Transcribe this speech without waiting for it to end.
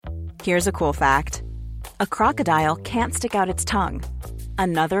Here's a cool fact. A crocodile can't stick out its tongue.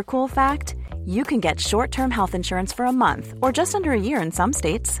 Another cool fact, you can get short-term health insurance for a month or just under a year in some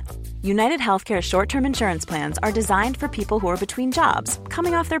states. United Healthcare short-term insurance plans are designed for people who are between jobs,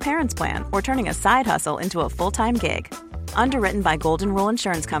 coming off their parents' plan, or turning a side hustle into a full-time gig. Underwritten by Golden Rule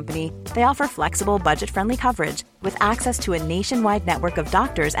Insurance Company, they offer flexible, budget-friendly coverage with access to a nationwide network of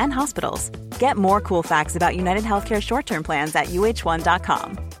doctors and hospitals. Get more cool facts about United Healthcare short-term plans at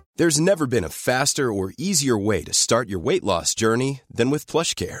uh1.com. There's never been a faster or easier way to start your weight loss journey than with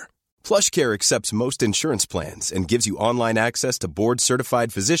PlushCare. PlushCare accepts most insurance plans and gives you online access to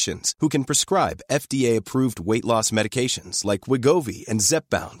board-certified physicians who can prescribe FDA-approved weight loss medications like Wegovy and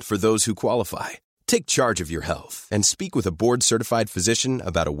Zepbound for those who qualify. Take charge of your health and speak with a board-certified physician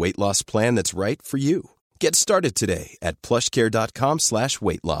about a weight loss plan that's right for you. Get started today at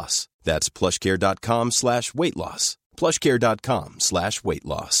plushcare.com/weight loss. That's plushcare.com/weight loss. plushcare.com/weight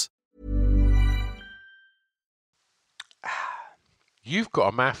loss. You've got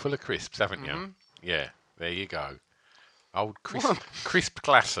a mouthful of crisps, haven't you? Yeah, there you go. Old Crisp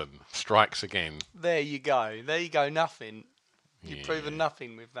Glasson strikes again. There you go. Nothing. You've proven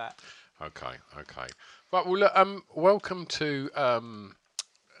nothing with that. Okay. Right, well, look, welcome to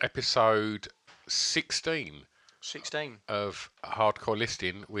episode 16. 16. Of Hardcore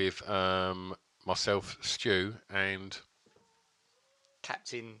Listing with myself, Stu, and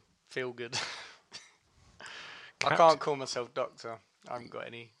Captain Feelgood. I can't call myself Doctor. I haven't got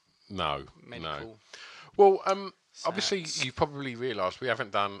any medical. No. Well, obviously, you probably realised we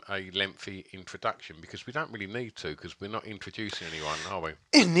haven't done a lengthy introduction because we don't really need to because we're not introducing anyone, are we?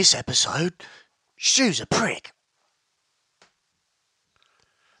 In this episode, Stu's a prick.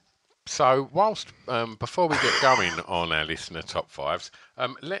 So, whilst before we get going on our listener top fives,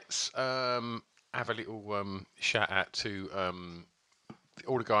 let's have a little shout out to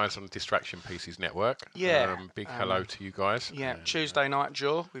all the guys on the Distraction Pieces Network. Yeah. Big hello to you guys. Yeah. Tuesday Night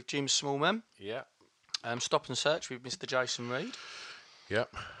Jaw with Jim Smallman. Yeah. Stop and Search with Mr. Jason Reed.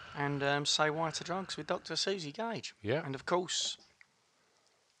 Yep. And Say Why to Drugs with Dr. Susie Gage. Yeah. And of course,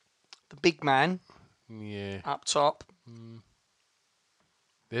 the big man. Yeah. Up top.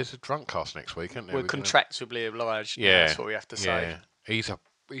 There's a drunk cast next week, isn't there? We're contractually obliged. Yeah. That's what we have to say. He's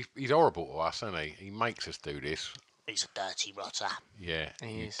horrible to us, isn't he? He makes us do this. He's a dirty rotter. Yeah.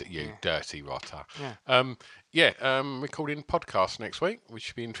 He is. You dirty rotter. Yeah. Recording podcast next week, which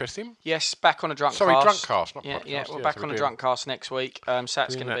should be interesting. Yes, back on a drunk cast. Sorry, drunk cast, not podcast. Yeah, we're back on a drunk cast next week. So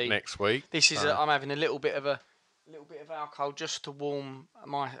that's going to be next week. This is. I'm having a little bit of alcohol just to warm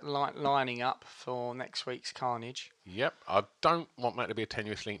my lining up for next week's carnage. Yep, I don't want that to be a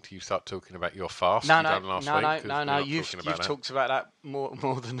tenuous link to you start talking about your fast. No. You've talked about that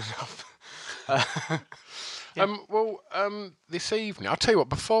more than enough. This evening, I'll tell you what,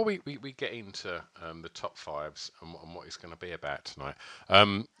 before we get into the top fives and what it's going to be about tonight,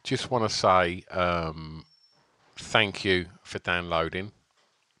 just want to say thank you for downloading.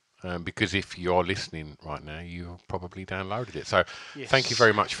 Because if you're listening right now, you've probably downloaded it. So Thank you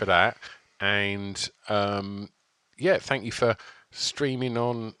very much for that. And thank you for streaming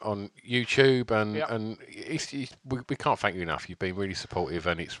on YouTube. And we can't thank you enough. You've been really supportive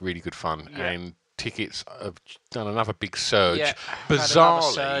and it's really good fun. Yeah. And tickets have done another big surge. Yeah,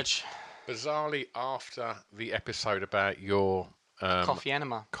 bizarrely after the episode about your coffee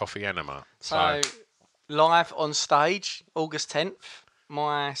enema. So live on stage, August 10th.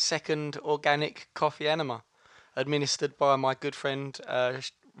 My second organic coffee enema, administered by my good friend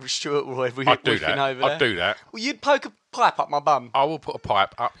Stuart Roy. I'd do that. Well, you'd poke a pipe up my bum. I will put a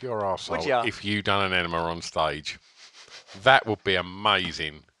pipe up your arsehole if you done an enema on stage. That would be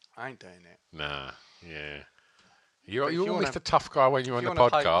amazing. I ain't doing it. Nah, yeah. You're always the tough guy when you're on the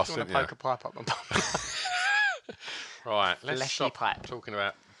podcast, aren't you? Poke a pipe up my bum. Right, let's stop talking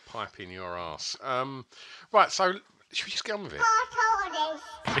about piping your arse. Right, so should we just get on with it?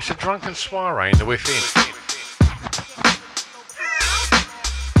 It's a drunken soiree in the within.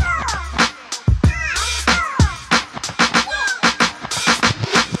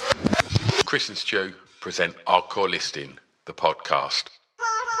 Chris and Stu present Hardcore Listing, the podcast.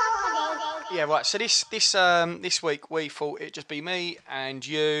 Yeah, right. So this week we thought it'd just be me and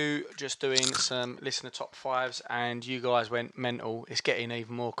you just doing some listener top fives, and you guys went mental. It's getting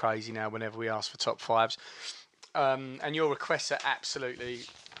even more crazy now whenever we ask for top fives. And your requests are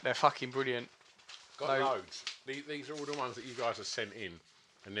they're fucking brilliant. Got loads. These are all the ones that you guys have sent in,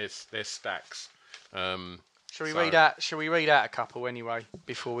 and there's stacks. Shall we read out a couple anyway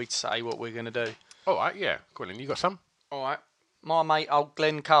before we say what we're going to do? All right, yeah. Go on then. You got some? All right. My mate, old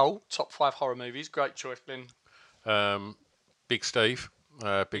Glenn Cole, top 5 horror movies. Great choice, Glenn. Big Steve,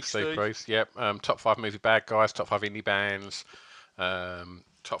 Big Steve Bruce. Yep. Top 5 movie bad guys. Top 5 indie bands.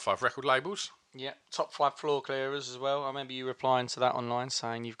 Top 5 record labels. Yeah, top 5 floor clearers as well. I remember you replying to that online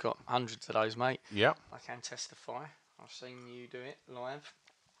saying you've got hundreds of those, mate. Yep. I can testify. I've seen you do it live.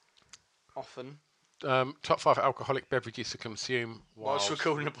 Often. Top 5 alcoholic beverages to consume whilst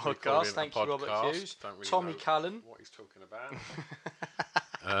recording a podcast. Thank you, Robert Hughes. Really Tommy Cullen. What he's talking about.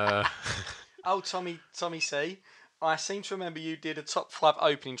 Tommy C. I seem to remember you did a top 5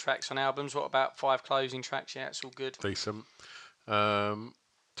 opening tracks on albums. What about 5 closing tracks? Yeah, it's all good. Decent.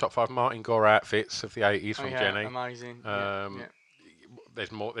 Top 5 Martin Gore outfits of the 80s from Jenny. Amazing.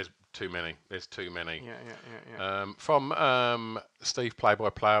 There's more. There's too many. Yeah. From Steve Playboy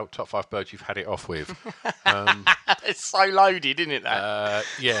Plough, top 5 birds you've had it off with. It's so loaded, isn't it? That.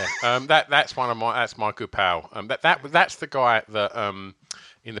 That's my good pal. That's the guy that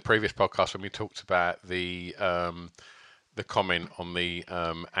in the previous podcast when we talked about the comment on the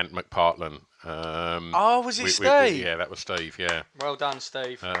Ant McPartlin. Was it Steve? Yeah, that was Steve. Yeah. Well done,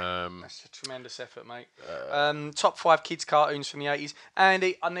 Steve. That's a tremendous effort, mate. Top 5 kids cartoons from the 80s.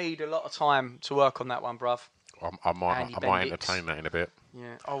 Andy, I need a lot of time to work on that one, bruv. I might entertain that in a bit.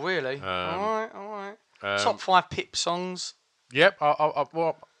 Yeah. Oh, really? All right. Top 5 Pip songs. Yep. I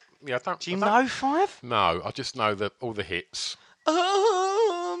don't. Do you know 5? No, I just know all the hits.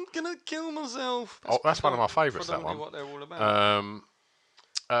 Oh, I'm gonna kill myself. That's one of my favourites. That one. What they're all about.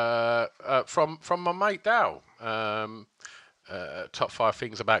 From my mate Dal. Top 5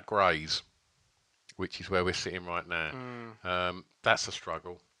 things about greys, which is where we're sitting right now. That's a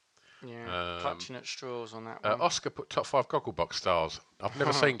struggle. Yeah, clutching at straws on that one. Oscar put top 5 Gogglebox stars. I've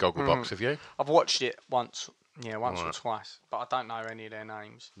never seen Gogglebox. Have you? I've watched it once. Yeah, once or twice, but I don't know any of their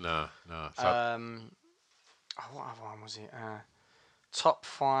names. No. What other one was it? Top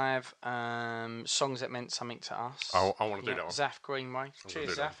 5 songs that meant something to us. I want to do that one. Zaf Greenway.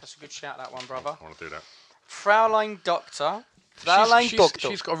 Cheers, Zaf. That's a good shout, that one, brother. I want to do that. Fraulein Doctor.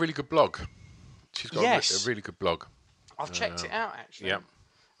 She's got a really good blog. She's got a really good blog. I've checked it out, actually. Yep.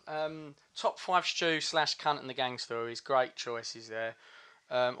 Top 5 Stew / Cunt and the Gang Stories. Great choices there.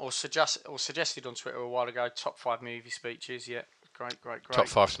 Or suggested on Twitter a while ago. Top 5 movie speeches. Yeah, great. Top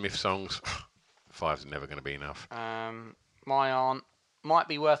 5 Smith songs. 5's never going to be enough. My aunt might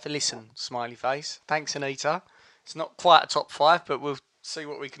be worth a listen. Smiley face. Thanks, Anita. It's not quite a top 5, but we'll see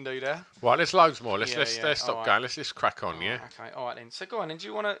what we can do there. Right, there's loads more. Let's stop going. Let's just crack on, yeah? Okay, all right then. So go on, and do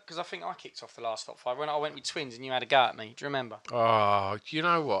you want to... Because I think I kicked off the last top 5 when I went with twins and you had a go at me. Do you remember? Oh, do you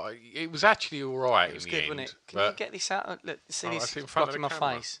know what? It was actually all right in the end. It was good, wasn't it? Can you get this out? Look, see this blocking my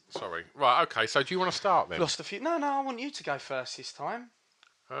face. Sorry. Right, okay, so do you want to start then? Lost a few... No, I want you to go first this time.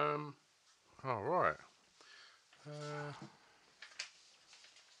 Oh, right.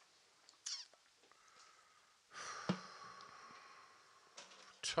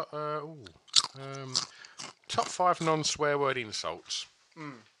 Top 5 non-swear word insults.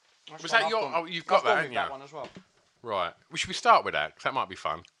 Was that your... Oh, you've got that, haven't you? That one as well. Right. Should we start with that? 'Cause that might be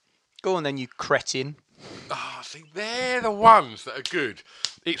fun. Go on then, you cretin. See, they're the ones that are good.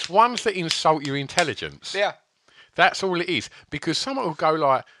 It's ones that insult your intelligence. Yeah. That's all it is. Because someone will go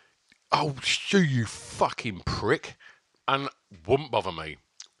like, "Oh, Stu, you fucking prick," and wouldn't bother me.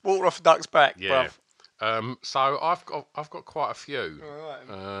 Water off a duck's back, yeah. bruv. So I've got quite a few. All right.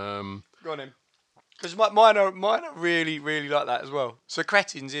 Go on then. Because mine are really, really like that as well. So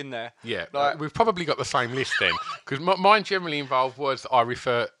cretin's in there. Yeah, we've probably got the same list then. Because mine generally involve words that I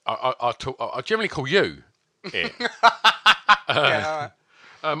generally call you it. Yeah, all right.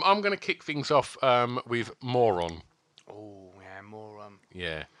 I'm going to kick things off with moron. Oh, yeah, moron.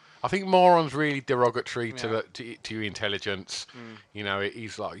 Yeah. I think moron's really derogatory to your intelligence. You know,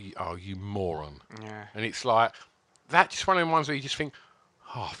 he's like, "Oh, you moron." Yeah. And it's like, that's just one of them ones where you just think,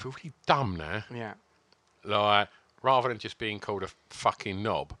 "Oh, I feel really dumb now." Yeah. Like, rather than just being called a fucking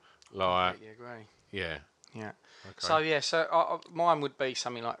knob. Like, I agree. Yeah. Yeah. Okay. So mine would be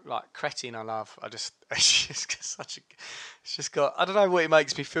something like cretin. I love. It's just got. I don't know what it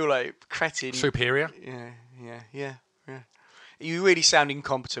makes me feel like. Cretin. Superior. Yeah. You really sound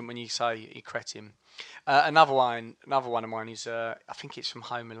incompetent when you say you cretin. Another one of mine is I think it's from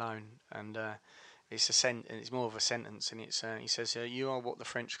Home Alone, and it's more of a sentence, and it's he says you are what the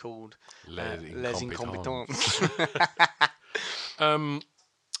French called les incompetents.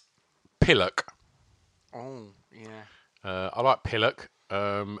 Pillock. Oh yeah. I like pillock.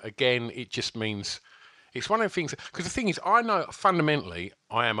 Again, it just means it's one of the things. Because the thing is, I know fundamentally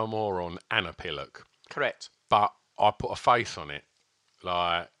I am a moron and a pillock. Correct. But I put a face on it,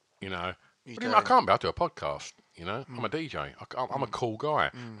 like, you know. I can't be. I do a podcast, you know. I'm a DJ. I'm a cool guy.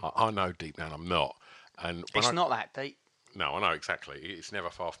 I know deep down I'm not. And it's not that deep. No, I know exactly. It's never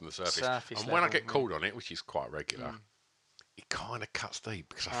far from the surface. Surface and when I level, get called on it, which is quite regular, it kind of cuts deep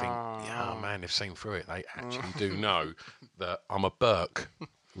because I think, oh man, they've seen through it. They actually do know that I'm a Burke,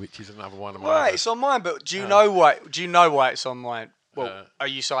 which is another one of my. Right, it's on mine. But do you know why? Do you know why it's on mine? Well, are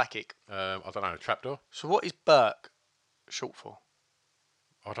you psychic? I don't know. Trapdoor. So what is Burke short for?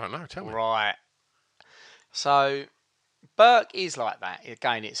 I don't know. Tell me. Right. So Burke is like that.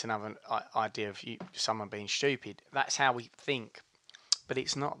 Again, it's another idea of someone being stupid. That's how we think, but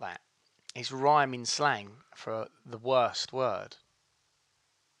it's not that. It's rhyming slang for the worst word.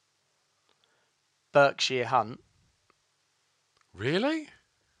 Berkshire Hunt. Really?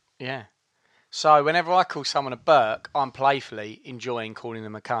 Yeah. So whenever I call someone a Burke, I'm playfully enjoying calling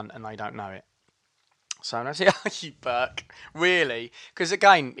them a cunt, and they don't know it. So when I say, "Oh, you Burke," really, because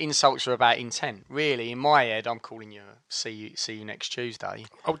again, insults are about intent. Really, in my head, I'm calling you. See you next Tuesday.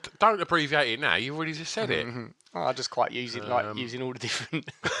 Oh, don't abbreviate it now. You've already just said it. Oh, I just quite use it using all the different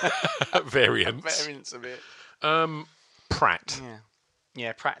variants of it. Pratt.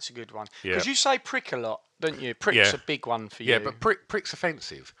 Yeah, Pratt's a good one. Yeah. Because you say prick a lot, don't you? Prick's a big one for you. Yeah, but prick's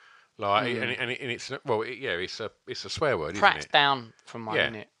offensive. Like, and it's it's a swear word, Pratt's isn't it? down from mine,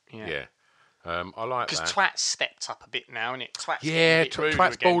 isn't it? Yeah. I like that. Because twat's stepped up a bit now, isn't it? Twat's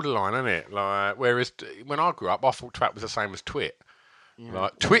twat's borderline, isn't it? Like, whereas when I grew up, I thought twat was the same as twit. Yeah.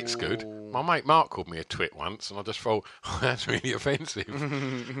 Like, twit's good. My mate Mark called me a twit once, and I just thought, oh, that's really offensive.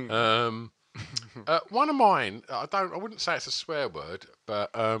 One of mine, I wouldn't say it's a swear word,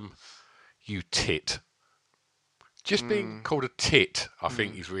 but you tit. Just being called a tit, I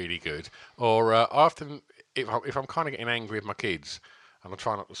think, is really good. Or often, if I'm kind of getting angry with my kids, and I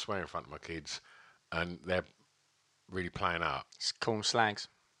try not to swear in front of my kids, and they're really playing up. It's call them slags.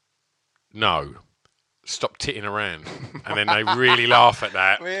 No. Stop titting around. And then they really laugh at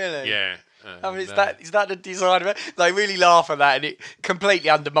that. Really? Yeah. I mean, is that the design of it? They really laugh at that, and it completely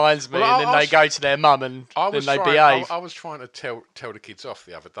undermines me. And then they go to their mum, and then they behave. I was trying to tell the kids off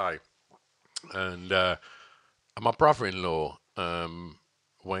the other day, and my brother-in-law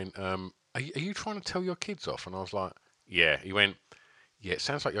went, "Are you trying to tell your kids off?" And I was like, "Yeah." He went, "Yeah, it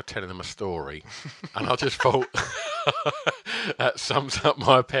sounds like you're telling them a story." And I just thought, that sums up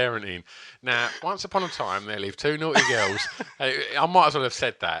my parenting. Now, once upon a time, there lived two naughty girls. I might as well have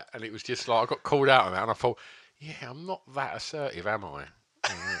said that. And it was just like, I got called out on that. And I thought, yeah, I'm not that assertive, am I?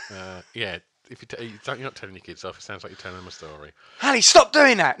 Yeah, if you're not telling your kids off, it sounds like you're telling them a story. Hallie, stop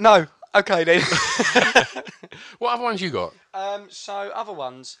doing that. No. Okay, then. What other ones you got? So, other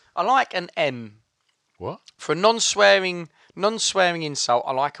ones. I like an M. What? For a non-swearing insult,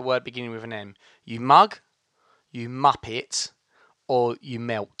 I like a word beginning with an M. You mug, you muppet, or you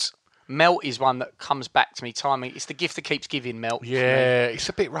melt. Melt is one that comes back to me time. It's the gift that keeps giving, melt. Yeah, it's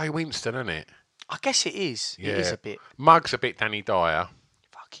a bit Ray Winston, isn't it? I guess it is. Yeah. It is a bit. Mug's a bit Danny Dyer.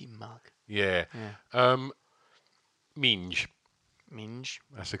 Fucking mug. Yeah. Minge.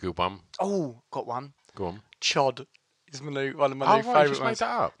 That's a good one. Oh, got one. Go on. Chod is one of my new favourite you just ones. made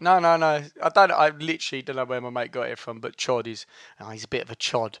that up? No. I literally don't know where my mate got it from, but chod is. He's a bit of a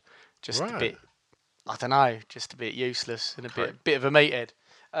chod. Just a bit. I don't know. Just a bit useless and a bit of a meathead.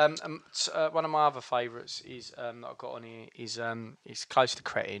 One of my other favourites is that I've got on here is close to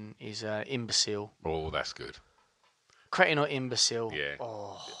cretin. Is imbecile. Oh, that's good. Cretin or imbecile. Yeah.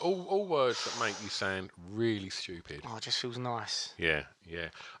 Oh. All words that make you sound really stupid. Oh, it just feels nice. Yeah.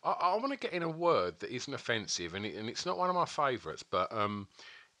 I want to get in a word that isn't offensive, and it's not one of my favourites, but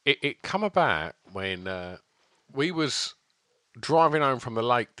it come about when we was driving home from the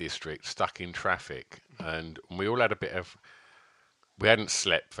Lake District, stuck in traffic, and we all had we hadn't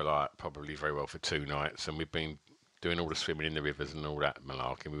slept for probably very well for 2 nights, and we'd been doing all the swimming in the rivers and all that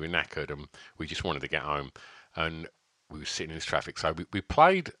malarkey. We were knackered, and we just wanted to get home, and we were sitting in this traffic. So we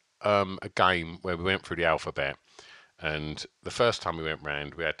played a game where we went through the alphabet, and the first time we went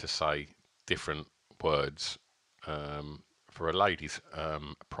round, we had to say different words for a lady's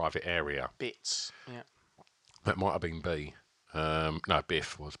private area. Bits. Yeah. That might have been B. No,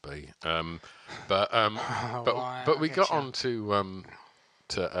 Biff was B. But we got on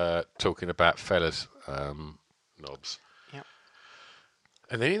to talking about fellas' knobs. Yep.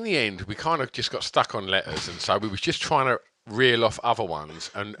 And then in the end, we kind of just got stuck on letters, and so we was just trying to reel off other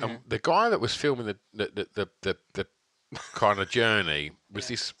ones. And the guy that was filming the kind of journey was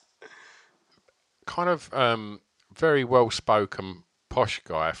this kind of very well-spoken posh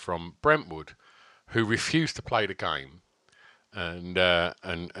guy from Brentwood who refused to play the game. And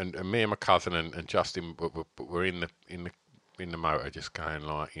me and my cousin and Justin were in the motor, just going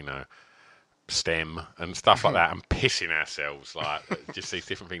like, STEM and stuff like that, and pissing ourselves, like just these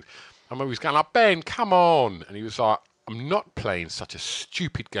different things. And we was going like, Ben, come on, and he was like, I'm not playing such a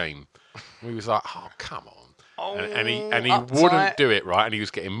stupid game. And we was like, oh, come on. And he wouldn't do it, right? And he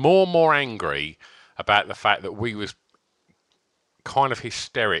was getting more and more angry about the fact that we was kind of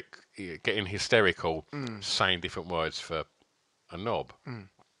getting hysterical, saying different words for a knob. And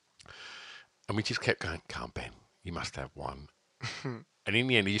we just kept going, come on, Ben, you must have one. And in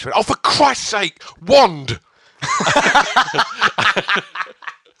the end, he just went, oh, for Christ's sake, wand!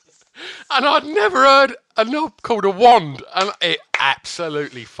 And I'd never heard a knob called a wand, and it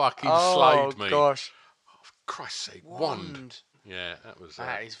absolutely fucking slayed me. Oh, gosh. Oh, for Christ's sake, wand. Yeah,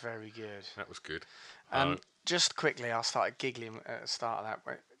 that is very good. That was good. Just quickly, I started giggling at the start of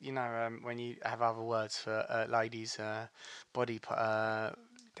that. You know, when you have other words for ladies' body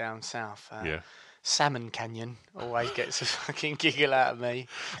down south. Yeah. Salmon Canyon always gets a fucking giggle out of me.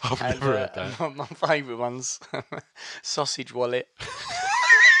 I've never heard that. My favourite one's Sausage Wallet.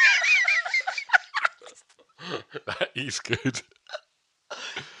 That is good.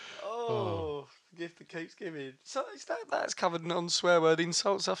 Oh, gift that keeps giving. So that's covered non-swear word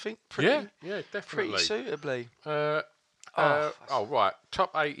insults, I think. Yeah, definitely. Pretty suitably. Right.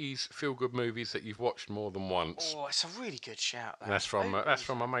 Top 80s feel-good movies that you've watched more than once. Oh, it's a really good shout. That's from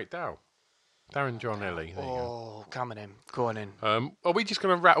my mate Dal. Darren John Ellie. There you go. Coming in. Go on in. Are we just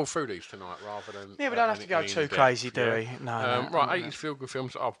going to rattle through these tonight rather than... Yeah, we don't have to go too crazy, do we? No. Right, 80s feel-good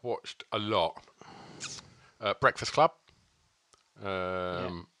films that I've watched a lot. Breakfast Club.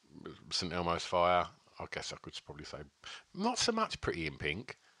 St Elmo's Fire. I guess I could probably say not so much Pretty in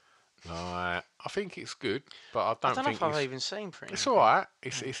Pink. I think it's good, but I don't know think if I've even seen Pretty. It's all right.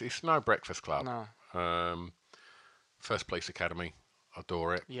 It's no Breakfast Club. No. First Police Academy.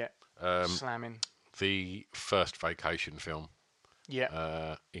 Adore it. Yeah. Slamming. The first Vacation film.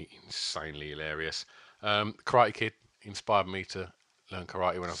 Yeah. Insanely hilarious. Karate Kid inspired me to learn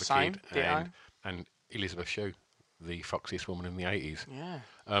karate when I was a kid. And Elizabeth Shue, the foxiest woman in the 80s. Yeah.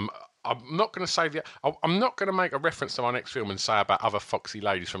 I'm not going to say I'm not going to make a reference to my next film and say about other foxy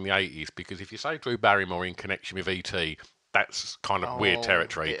ladies from the 80s, because if you say Drew Barrymore in connection with E.T., that's kind of weird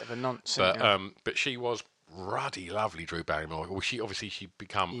territory. Bit of a nonsense. But she was ruddy, lovely Drew Barrymore. Well, she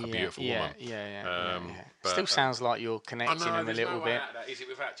become a beautiful woman. Yeah. Still sounds like you're connecting them a little bit. Is it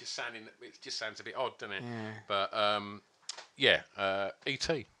without just sounding? It just sounds a bit odd, doesn't it? Yeah. But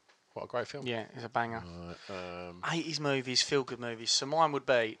E.T. What a great film. Yeah, it's a banger. 80s movies, feel-good movies. So mine would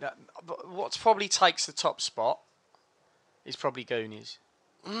be... what probably takes the top spot is probably Goonies.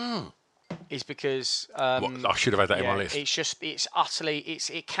 Is because... I should have had that in my list.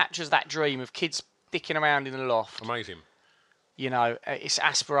 It captures that dream of kids dicking around in the loft. Amazing. You know, it's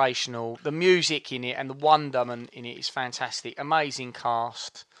aspirational. The music in it and the wonderment in it is fantastic. Amazing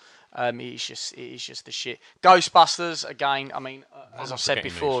cast. It is just the shit. Ghostbusters again. I mean, as I've said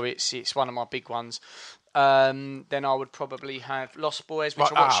before, it's one of my big ones. Then I would probably have Lost Boys, which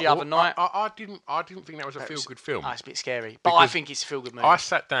I watched the other night. I didn't think that was a feel-good film. It's a bit scary, but I think it's a feel-good movie. I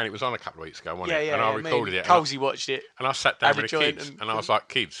sat down. It was on a couple of weeks ago, wasn't it? And I recorded it. Colsey watched it, and I sat down with the kids, and I was like,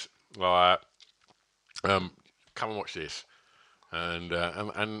 "Kids, come and watch this," and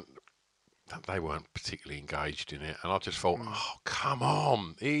they weren't particularly engaged in it, and I just thought, oh, come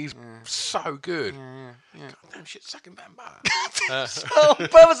on, he's so good. Goddamn shit-sucking vampire.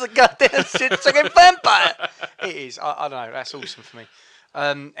 Brother's a goddamn shit-sucking vampire. It is. I don't know. That's awesome for me.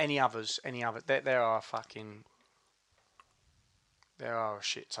 Any others? There are a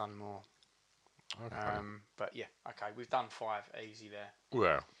shit ton more. Okay. But yeah, okay, we've done 5 easy there.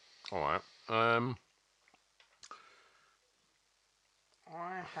 Well, all right.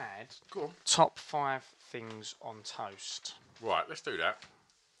 I had top 5 things on toast. Right, let's do that.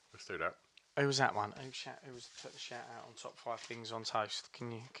 Who was that one? Who was the shout out on top 5 things on toast?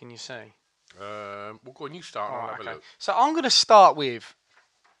 Can you see? Well, go on, you start. And I'll have a look. So I'm going to start with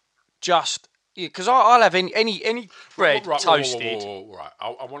just because I'll have any bread toasted. Right,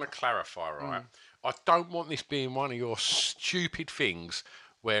 I want to clarify. Right, I don't want this being one of your stupid things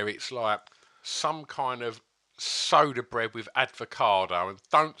where it's like some kind of soda bread with avocado, and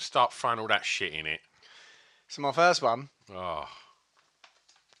don't start throwing all that shit in it. So my first one. Oh.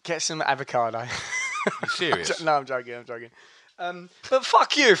 Get some avocado. You serious? No, I'm joking. But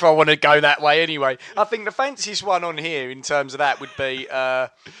fuck you if I want to go that way anyway. I think the fanciest one on here in terms of that would be...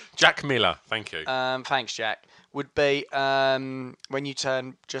 Jack Miller, thank you. Thanks, Jack. Would be when you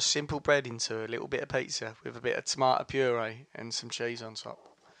turn just simple bread into a little bit of pizza with a bit of tomato puree and some cheese on top.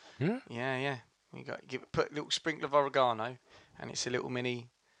 Yeah? Yeah. Put a little sprinkle of oregano, and it's a little mini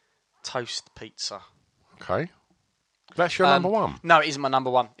toast pizza. Okay. That's your number one? No, it isn't my number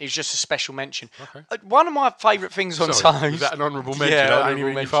one. It's just a special mention. Okay. One of my favourite things on toast. Is that an honourable mention? Yeah, I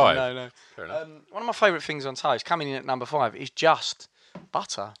honourable mention. five. No. Fair enough. One of my favourite things on toast, coming in at number 5, is just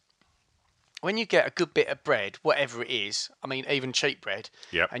butter. When you get a good bit of bread, whatever it is, I mean, even cheap bread,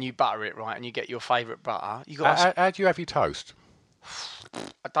 and you butter it right, and you get your favourite butter, you got. How do you have your toast?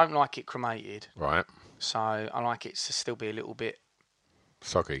 I don't like it cremated, Right. so I like it to still be a little bit,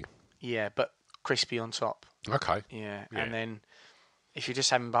 Soggy. yeah, but crispy on top. Okay. Yeah, and then if you're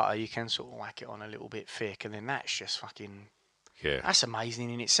just having butter, you can sort of whack it on a little bit thick, and then that's just fucking. Yeah. That's amazing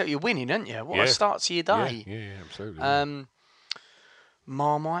in itself. You're winning, aren't you? What a start to your day. Yeah, absolutely.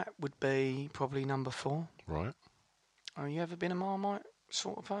 Marmite would be probably number 4. Right. Have you ever been a Marmite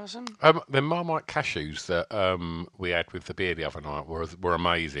sort of person? The Marmite cashews that we had with the beer the other night were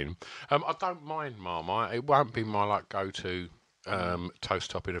amazing. I don't mind Marmite. It won't be my go-to toast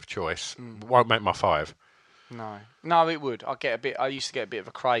topping of choice. Won't make my 5. No, it would. I used to get a bit of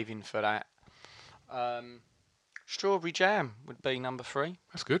a craving for that. Strawberry jam would be number 3.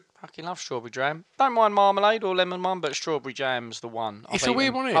 That's good. Fucking love strawberry jam. Don't mind marmalade or lemon one, but strawberry jam's the one. It's a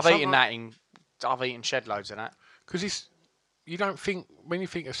weird one, isn't it? I've eaten shed loads of that. Because you don't think, when you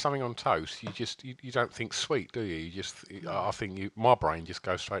think of something on toast, you don't think sweet, do you? I think my brain just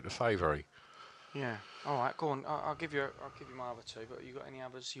goes straight to savoury. Yeah. All right, go on. I'll give you my other 2. But you got any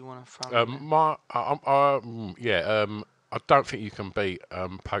others you want to throw? I don't think you can beat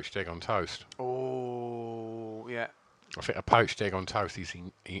poached egg on toast. Oh, yeah. I think a poached egg on toast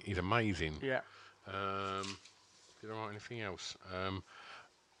is amazing. Yeah. Did I write anything else?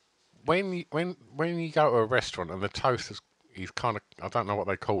 When you go to a restaurant and the toast is kind of, I don't know what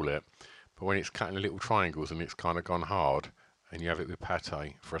they call it, but when it's cut in little triangles and it's kind of gone hard, and you have it with pate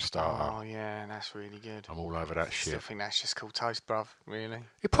for a starter. Oh yeah, that's really good. I'm all over that shit. I still think that's just called toast, bruv. Really?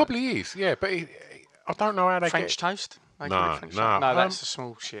 It probably is, yeah, but I don't know how they French get... toast? No, that's the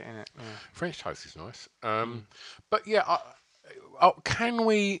small shit, isn't it? Yeah. French toast is nice. But yeah, can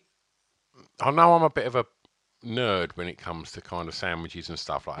we... I know I'm a bit of a nerd when it comes to kind of sandwiches and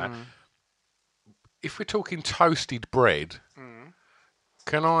stuff like that. If we're talking toasted bread,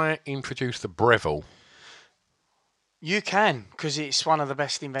 can I introduce the Breville? You can, because it's one of the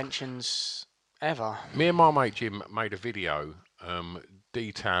best inventions ever. Me and my mate Jim made a video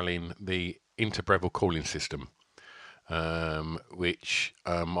detailing the Inter-Breville cooling system, which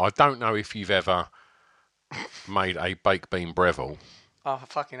I don't know if you've ever made a baked bean Breville. Oh, I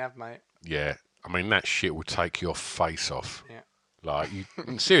fucking have, mate. Yeah, I mean, that shit will take your face off. Yeah. Like,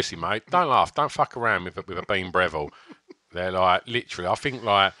 seriously, mate, don't laugh. Don't fuck around with a bean Breville. They're like, literally, I think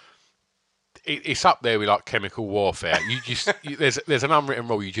like, it's up there with like chemical warfare. There's an unwritten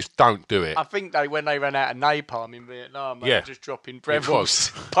rule. You just don't do it. I think when they ran out of napalm in Vietnam, they were just dropping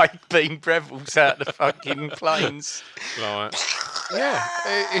Brevilles, baked bean Brevilles out the fucking planes. Like, yeah,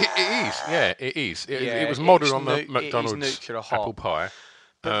 it is. Yeah, it is. It was modelled on the McDonald's apple pie.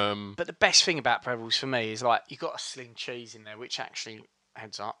 But the best thing about Brevilles for me is like you got a sling cheese in there, which actually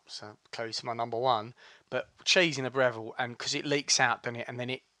heads up, so close to my number 1. But cheese in a Breville, and because it leaks out, doesn't it, and then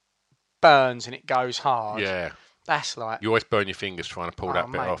it burns and it goes hard. Yeah. That's like... You always burn your fingers trying to pull that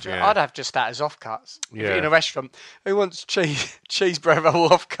bit off. Yeah. I'd have just that as offcuts. Yeah. If you're in a restaurant, who wants cheese Breville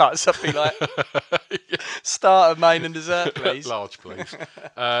offcuts? I'd be like, starter, main and dessert, please. Large, please.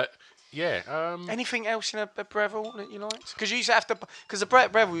 Anything else in a Breville that you liked? Because you used to have to... Because the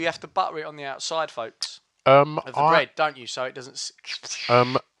Breville, you have to butter it on the outside, folks. Of the bread, don't you? So it doesn't...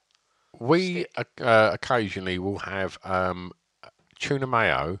 We occasionally will have tuna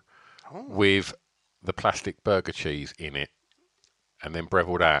mayo with the plastic burger cheese in it, and then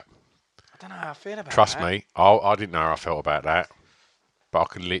Breville that. I don't know how I feel about that. Trust me, I didn't know how I felt about that, but I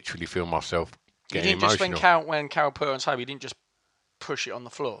can literally feel myself getting emotional. You didn't just, when Carol put it on table, you didn't just push it on the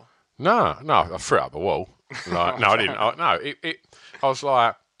floor? No, I threw it up the wall. Like, no, I didn't. I was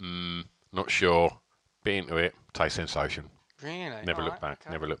like, not sure, bit into it, taste sensation. Really? Never look back.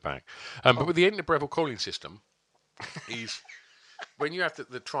 Okay. Never look back. But with the Inter-Breville cooling system, is when you have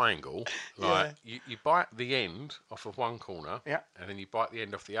the triangle, like you bite the end off of one corner, and then you bite the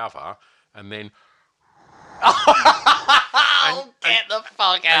end off the other, and then get the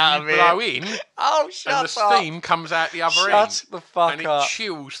fuck out of here! Blow in. Oh, shut up! And the steam comes out the other end. Shut the fuck up! And it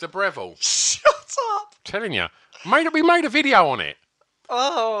chills the Breville. Shut up! Telling you, we made a video on it.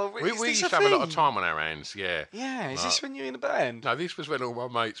 Oh, we used to have a lot of time on our hands, yeah. Yeah, is this when you were in a band? No, this was when all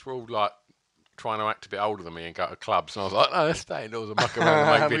my mates were all like trying to act a bit older than me and go to clubs, and I was like, no, let's stay indoors and muck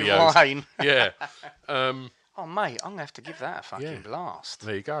around and make videos. Wine. Yeah. Oh, mate, I'm going to have to give that a fucking blast.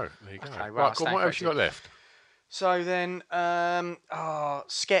 There you go. Okay, right, what else you got left? So then,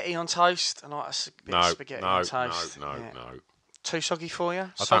 sketty on toast. I like a bit of spaghetti on toast. No. Too soggy for you?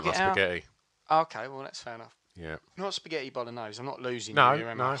 I don't like spaghetti. Okay, well, that's fair enough. Yeah. Not spaghetti bolognese. I'm not losing No, you.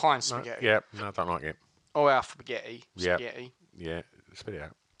 No. Heinz spaghetti. Yeah, no, I don't like it. Or our spaghetti. Yeah. Spaghetti. Yeah, spit it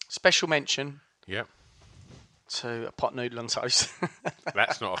out. Special mention Yeah. to a pot noodle on toast.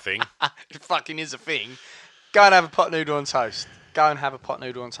 That's not a thing. It fucking is a thing. Go and have a pot noodle on toast. Go and have a pot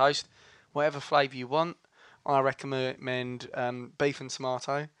noodle on toast. Whatever flavour you want. I recommend beef and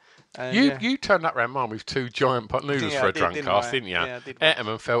tomato. You turned up round mine with 2 giant pot noodles for a drunk cast, didn't you? Yeah, I did. Ate them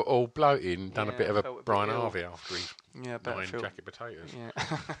and felt all bloated and done a bit of a Brian ill. Harvey after his 9 jacket potatoes.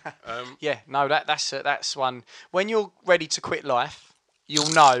 Yeah. No, that's one. When you're ready to quit life,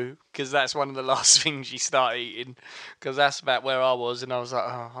 you'll know, because that's one of the last things you start eating. Because that's about where I was, and I was like,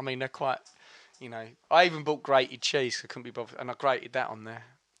 oh, I mean, they're quite, I even bought grated cheese, 'cause I couldn't be bothered, and I grated that on there.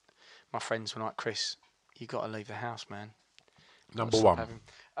 My friends were like, Chris, you got to leave the house, man. Number 1.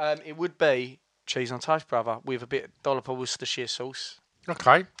 It would be cheese on toast, brother, with a bit dollop of Worcestershire sauce.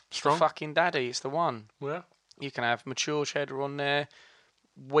 Okay, strong. Fucking daddy, it's the one. Yeah. You can have mature cheddar on there,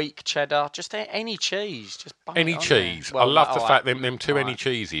 weak cheddar, just any cheese. Just bung Any it on cheese. there. I love the fact them 2 any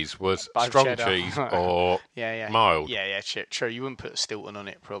cheeses was Both strong cheddar. cheese or mild. Yeah, true. You wouldn't put Stilton on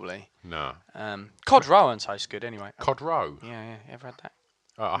it, probably. No. Cod roe on toast good, anyway. Cod roe? Yeah. Ever had that?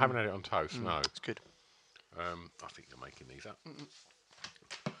 I haven't had it on toast, no. It's good. I think you're making these up.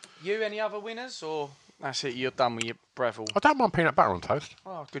 You, any other winners, or that's it, you're done with your Breville? I don't mind peanut butter on toast.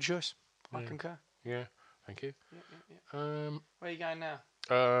 Oh, good choice. I concur. Yeah, thank you. Where are you going now?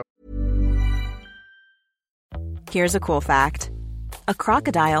 Here's a cool fact. A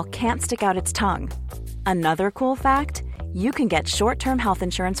crocodile can't stick out its tongue. Another cool fact, you can get short-term health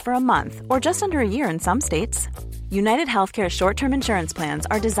insurance for a month or just under a year in some states. United Healthcare short-term insurance plans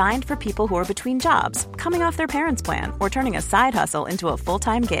are designed for people who are between jobs, coming off their parents' plan, or turning a side hustle into a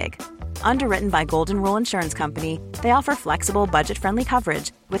full-time gig. Underwritten by Golden Rule Insurance Company, they offer flexible, budget-friendly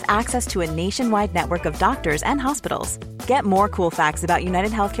coverage with access to a nationwide network of doctors and hospitals. Get more cool facts about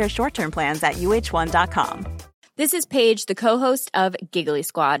United Healthcare short-term plans at uh1.com. This is Paige, the co-host of Giggly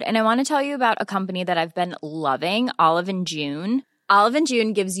Squad, and I want to tell you about a company that I've been loving, Olive & June. Olive &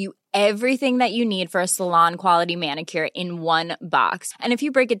 June gives you everything that you need for a salon-quality manicure in one box. And if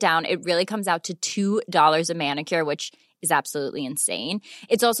you break it down, it really comes out to $2 a manicure, which is absolutely insane.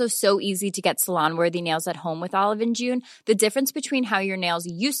 It's also so easy to get salon-worthy nails at home with Olive & June. The difference between how your nails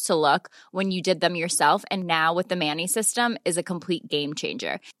used to look when you did them yourself and now with the Mani system is a complete game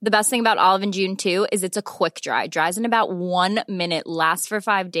changer. The best thing about Olive & June, too, is it's a quick dry. Dries in about 1 minute, lasts for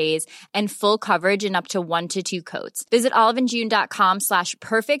 5 days, and full coverage in up to 1 to 2 coats. Visit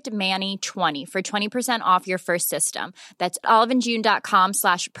oliveandjune.com/perfectmani20 for 20% off your first system. That's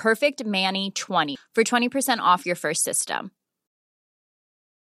oliveandjune.com/perfectmani20 for 20% off your first system.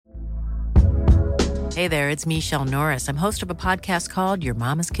 Hey there, it's Michelle Norris. I'm host of a podcast called Your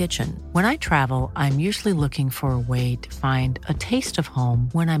Mama's Kitchen. When I travel, I'm usually looking for a way to find a taste of home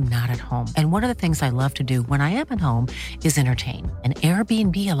when I'm not at home. And one of the things I love to do when I am at home is entertain. And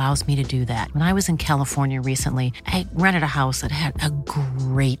Airbnb allows me to do that. When I was in California recently, I rented a house that had a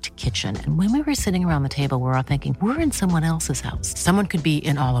great kitchen. And when we were sitting around the table, we were all thinking, we're in someone else's house. Someone could be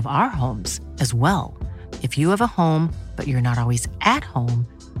in all of our homes as well. If you have a home, but you're not always at home,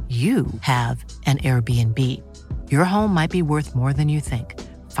 you have an Airbnb. Your home might be worth more than you think.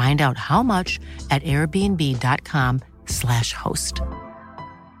 Find out how much at airbnb.com/host.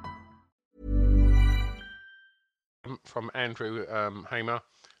 From Andrew Hamer,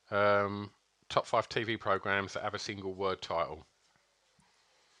 top 5 TV programs that have a single word title.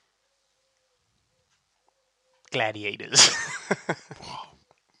 Gladiators.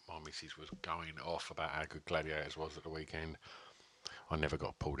 My missus was going off about how good Gladiators was at the weekend. I never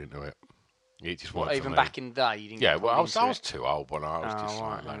got pulled into it. It just wasn't even for me. back in the day, you didn't. Yeah, get well, I was it. too old when I was just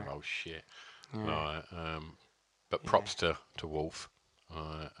right, like a load of old shit. Like, but props to Wolf.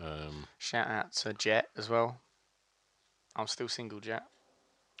 Shout out to Jet as well. I'm still single, Jet.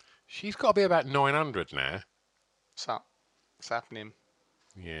 She's got to be about 900 now. What's up? What's happening?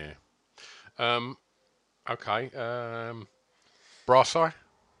 Yeah. Okay. Brass Eye.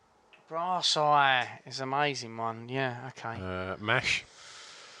 Brass Eye is an amazing one. Yeah, okay. MASH.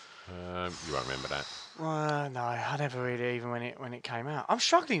 You won't remember that. No, I never really, even when it came out. I'm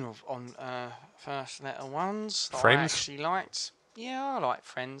struggling on first letter ones that Friends? I actually liked. Yeah, I like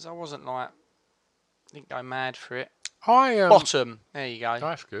Friends. I didn't go mad for it. Bottom. There you go.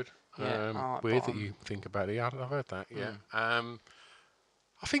 That's good. Yeah, I like weird Bottom. that you think about it. I've heard that. Yeah. I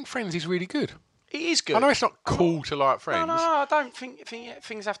think Friends is really good. It is good. I know it's not cool to like Friends. No, I don't think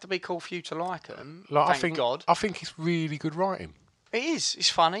things have to be cool for you to like them. Like, Thank God. I think it's really good writing. It is. It's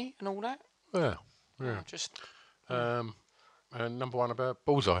funny and all that. Yeah. Just And number one about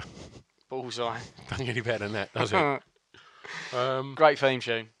Bullseye. bullseye. Don't get any better than that, does it? Great theme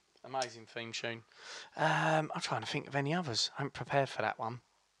tune. Amazing theme tune. I'm trying to think of any others. I haven't prepared for that one.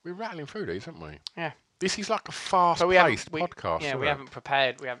 We're rattling through these, aren't we? Yeah. This is like a But we haven't- fast-paced podcast. Yeah, isn't we it? haven't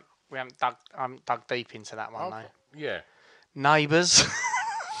prepared. We haven't dug deep into that one though. Yeah. Neighbours.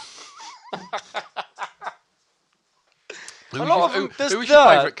 Who's lot of your- them- there's who was your the-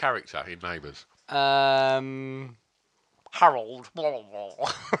 favourite character in Neighbours? Harold.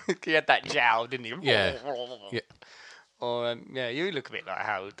 He had that jowl, didn't he? Yeah. Yeah. Or you look a bit like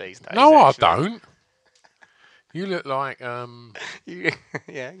Harold these days. No, actually. I don't. You look like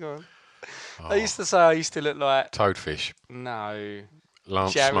Yeah, go on. I used to say I used to look like Toadfish. no.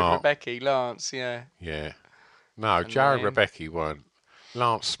 Lance Jared Smart. Rebecca, Lance, yeah. Yeah. No, Jared then- Rebecca weren't.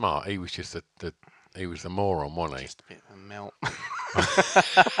 Lance Smart, he was just he was the moron, wasn't he? Just a bit of a melt.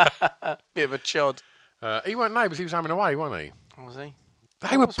 Bit of a chod. He weren't Neighbours, he was Home and Away, wasn't he? Was he?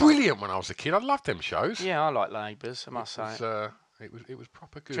 They were brilliant when I was a kid. I loved them shows. Yeah, I like Neighbours, I must say. It was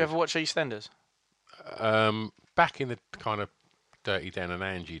proper good. Do you ever watch EastEnders? Back in the kind of Dirty Dan and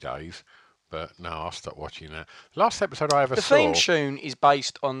Angie days, but no, I stopped watching that. The last episode I ever The saw. theme tune is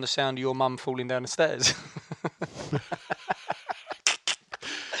based on the sound of your mum falling down the stairs.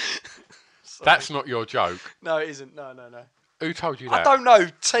 That's not your joke. No, it isn't. No. Who told you that? I don't know.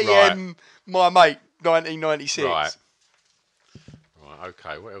 TM, my mate, 1996. Right.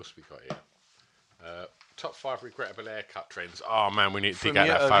 Okay. What else we got here? Top 5 regrettable haircut trends. Oh man, we need to dig out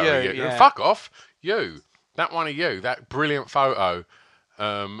that photo. Of you. yeah. Fuck off, you. That one of you. That brilliant photo.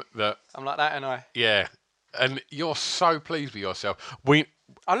 That I'm like that, and yeah. And you're so pleased with yourself.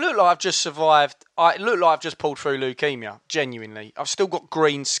 I look like I've just survived. I look like I've just pulled through leukemia. Genuinely, I've still got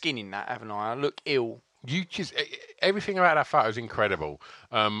green skin in that, haven't I? I look ill. You just everything about that photo is incredible.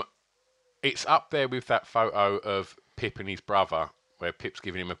 It's up there with that photo of Pip and his brother, where Pip's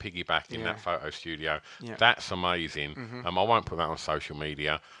giving him a piggyback in that photo studio. Yeah. That's amazing. I won't put that on social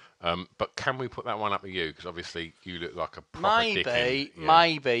media. But can we put that one up with you? Because obviously you look like a proper dickhead. Yeah.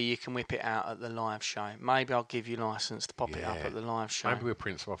 Maybe you can whip it out at the live show. Maybe I'll give you licence to pop it up at the live show. Maybe we'll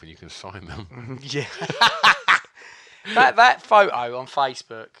print some off and you can sign them. Yeah. that photo on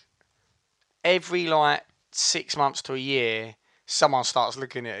Facebook, every 6 months to a year, someone starts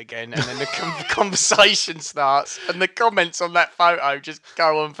looking at it again, and then the conversation starts, and the comments on that photo just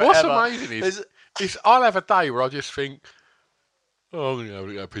go on forever. What's amazing is I'll have a day where I just think, oh, I'm going to have a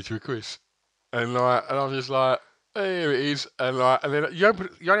look at that picture of Chris. And I'm just like, here it is. And then you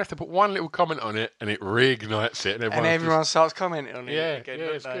only have to put one little comment on it and it reignites it. And everyone starts commenting on it again. Yeah,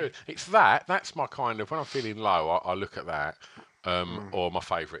 it's good. It's that's my kind of, when I'm feeling low, I look at that. Or my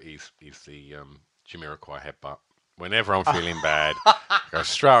favourite is the Jamiroquai headbutt. Whenever I'm feeling bad, go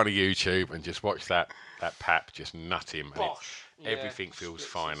straight onto YouTube and just watch that pap just nut him. And everything feels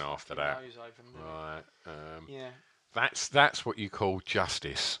fine after that. Right. Yeah. That's what you call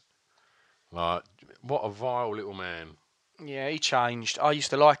justice. Like, what a vile little man. Yeah, he changed. I used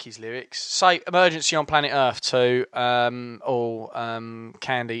to like his lyrics. Say Emergency on Planet Earth 2, or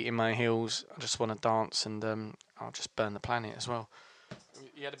Candy in My Heels. I just want to dance and I'll just burn the planet as well.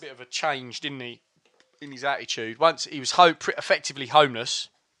 He had a bit of a change, didn't he, in his attitude. Once he was effectively homeless.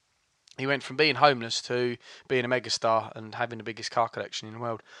 He went from being homeless to being a megastar and having the biggest car collection in the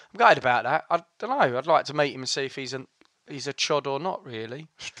world. I'm gutted about that. I don't know. I'd like to meet him and see if he's a chod or not, really.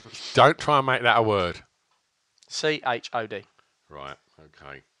 Don't try and make that a word. CHOD. Right,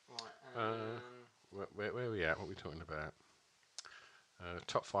 okay. Where are we at? What are we talking about?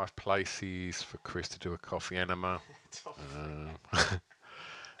 Top 5 places for Chris to do a coffee enema.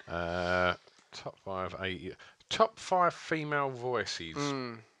 Top 5 female voices.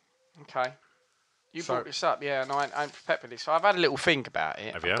 Okay. You brought this up, yeah, and I'm prepared for this. So I've had a little think about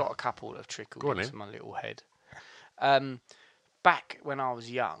it. Have I've you? got a couple that have trickled Go on into then. my little head. Back when I was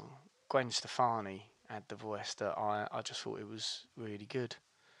young, Gwen Stefani had the voice that I just thought it was really good.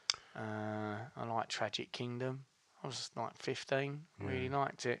 I liked Tragic Kingdom. I was like 15, really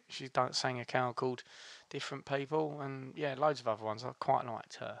liked it. She sang a carol called Different People, and yeah, loads of other ones. I quite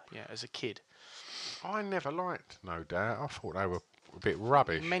liked her, yeah, as a kid. I never liked No Doubt. I thought they were a bit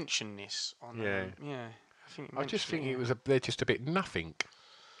rubbish. You mentioned this on Yeah. I just think they're just a bit nothing.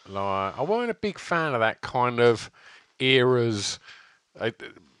 Like, I weren't a big fan of that kind of eras. A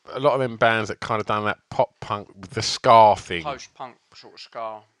lot of them bands that kind of done that pop punk, the ska thing. Post-punk sort of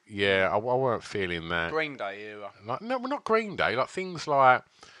ska. Yeah, I weren't feeling that. Green Day era. Like, no, not Green Day. Like things like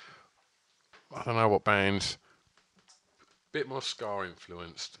I don't know what bands. Bit more ska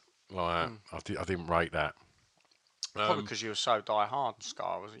influenced. Like I didn't rate that. Probably because you were so die-hard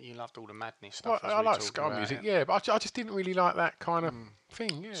ska, wasn't you? You loved all the madness Well, stuff. I like ska music, yeah, but I just didn't really like that kind of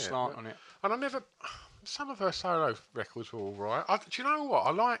thing, yeah. Slant on it. And I never. Some of her solo records were all right. Do you know what?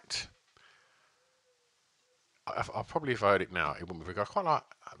 I liked. I probably have heard it now. It wouldn't be. I quite like.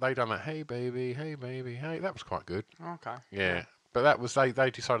 They done that. Hey baby, hey baby, hey. That was quite good. Okay. Yeah. But that was they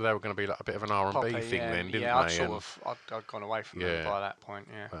decided they were going to be like a bit of an R&B thing then, didn't yeah, they? I'd gone away from them by that point,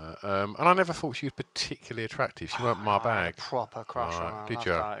 yeah. And I never thought she was particularly attractive. She weren't my bag. I had a proper crush on her. Did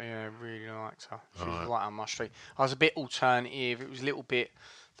you? Yeah, really liked her. She was right on my street. I was a bit alternative. It was a little bit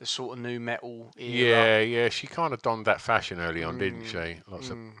the sort of new metal era. Yeah. She kind of donned that fashion early on, didn't she? Lots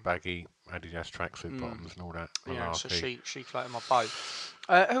of baggy Adidas tracksuit bottoms and all that. Yeah, so she floated my boat.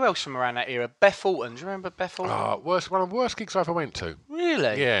 Who else from around that era? Beth Orton. Do you remember Beth Orton? One of the worst gigs I ever went to.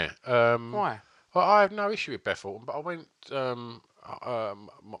 Really? Yeah. Why? Well, I have no issue with Beth Orton, but I went.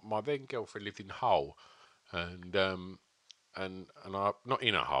 My then girlfriend lived in Hull, and I not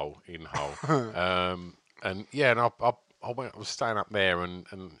in a hole, in Hull. And I went. I was staying up there, and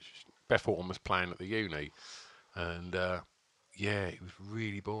Beth Orton was playing at the uni, and it was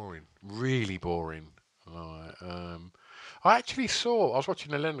really boring. Really boring. I actually I was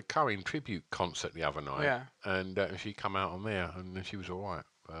watching a Leonard Cohen tribute concert the other night, and she come out on there, and she was all right.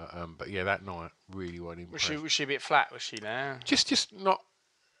 But yeah, that night really wasn't impressed. Was she a bit flat? Was she there? Just not.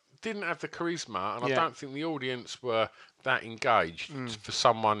 Didn't have the charisma, and I don't think the audience were that engaged for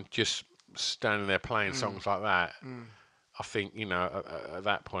someone just standing there playing songs like that. I think at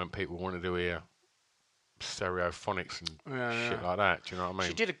that point people wanted to hear stereophonics and shit like that. Do you know what I mean?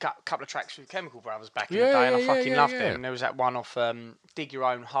 She did a couple of tracks with Chemical Brothers back in the day, and I fucking loved them. And there was that one off Dig Your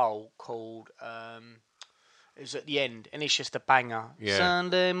Own Hole called it was at the end, and it's just a banger. Yeah.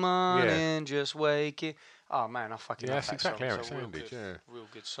 Sunday morning, just waking. Oh man, I fucking love that exactly song. how it sounded. Real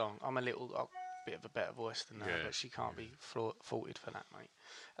good song. I'm a bit of a better voice than that, but she can't be faulted for that,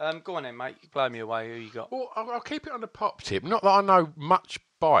 mate. Go on then, mate. Blow me away. Who you got? Well, I'll keep it on the pop tip. Not that I know much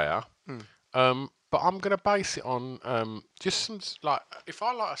by her, but I'm going to base it on just some, like, if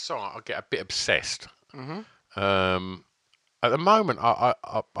I like a song, I'll get a bit obsessed. At the moment, I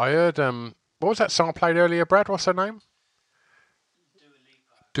heard, what was that song I played earlier, Brad? What's her name?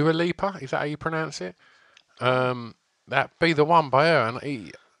 Dua Lipa. Is that how you pronounce it? That Be the One by her,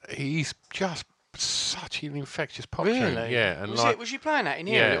 and he's just such an infectious pop tune. Yeah, and was she playing that in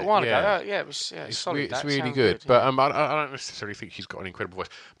here a little while ago? Oh, yeah, it was solid. It's really good. But I don't necessarily think she's got an incredible voice.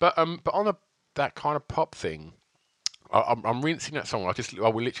 But on that kind of pop thing, I'm rinsing that song. I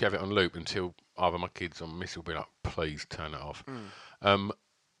will literally have it on loop until either my kids or Miss will be like, please turn it off.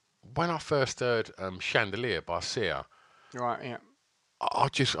 When I first heard Chandelier by Sia, right, yeah,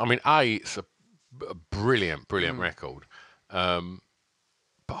 it's a brilliant record. But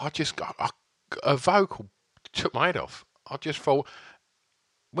I just got a vocal took my head off. I just thought,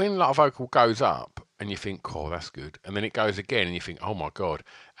 when like a vocal goes up and you think, oh, that's good, and then it goes again and you think, oh my god,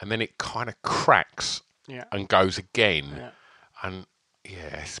 and then it kind of cracks and goes again, and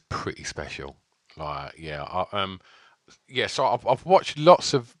it's pretty special. Like, so I've watched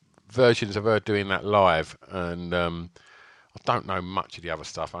lots of versions of her doing that live, and I don't know much of the other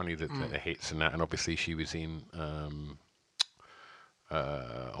stuff, only the hits and that, and obviously she was in.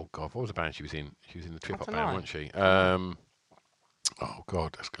 Oh God, what was the band she was in? She was in the trip hop band, wasn't she? Oh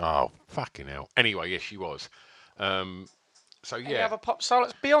God, fucking hell. Anyway, yes, she was. So yeah. Any other pop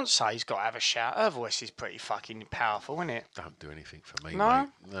stars? Beyonce's got to have a shout. Her voice is pretty fucking powerful, isn't it? Don't do anything for me, no?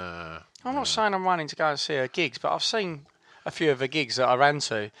 Mate. Nah. I'm not saying I'm running to go and see her gigs, but I've seen a few of her gigs that I ran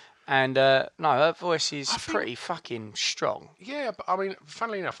to, and no, her voice is pretty fucking strong. Yeah, but I mean,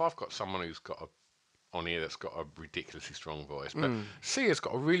 funnily enough, I've got someone who's got on here that's got a ridiculously strong voice, but Sia's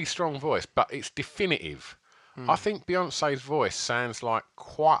got a really strong voice, but it's definitive. I think Beyonce's voice sounds like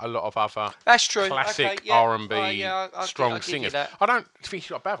quite a lot of other classic R&B strong singers. I don't think she's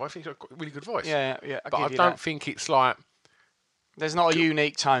got a bad voice. I think she's got a really good voice. Yeah. But I don't think it's like... There's not a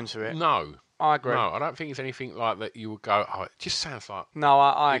unique tone to it. No. I agree. No, I don't think it's anything like that you would go, oh, it just sounds like... No,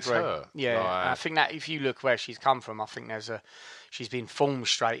 I agree. Her. Yeah, I think that if you look where she's come from, I think she's been formed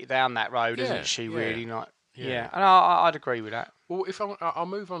straight down that road, isn't she? Yeah. Really not. Yeah, and I'd agree with that. Well, if I'll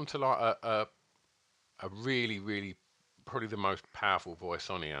move on to like a really, really, probably the most powerful voice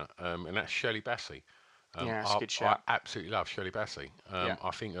on here, and that's Shirley Bassey. That's a good shout. I absolutely love Shirley Bassey.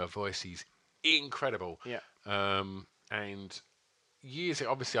 I think her voice is incredible. Yeah. And years ago,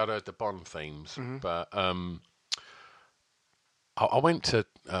 obviously I'd heard the Bond themes, but I went to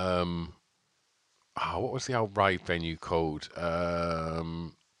what was the old rave venue called?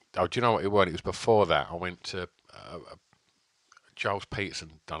 Oh, do you know what it was? It was before that. I went to Giles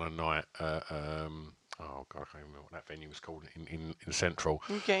Peterson done a night. Oh God, I can't remember what that venue was called in Central.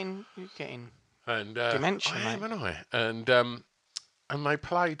 You're getting And dementia, I am, mate. and and they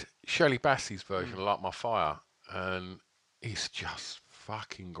played Shirley Bassey's version of "Light My Fire," and it's just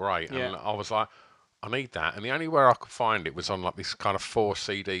fucking great. Yeah. And I was like, I need that. And the only way I could find it was on like this kind of 4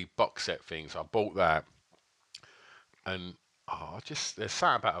 CD box set thing. So I bought that, and there's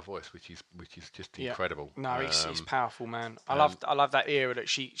something about her voice which is just incredible. No, it's powerful, man. I love that era that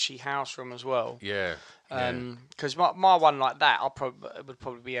she housed from as well. Yeah. Because my one like that, it would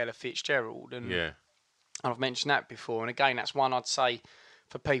probably be Ella Fitzgerald, and Yeah. I've mentioned that before. And again, that's one I'd say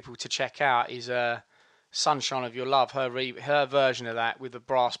for people to check out is "Sunshine of Your Love." Her version of that with the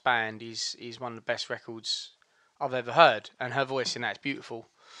brass band is one of the best records I've ever heard, and her voice in that is beautiful.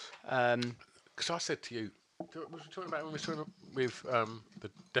 Because I said to you, was we talking about when we were talking with the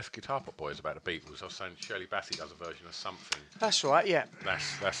Deaf Guitar Pop Boys about the Beatles? I was saying Shirley Bassey does a version of something. That's right, yeah.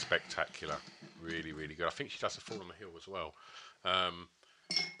 That's spectacular. Really, really good. I think she does a Fall on the Hill as well.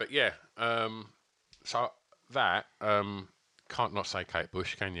 But yeah, so that can't not say Kate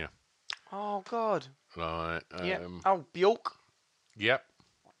Bush, can you? Oh God. Like, Yeah. Oh, Bjork. Yep.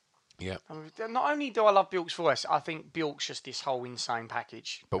 Not only do I love Bjork's voice, I think Bjork's just this whole insane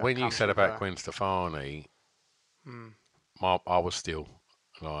package. But when you said about Gwen Stefani, I was still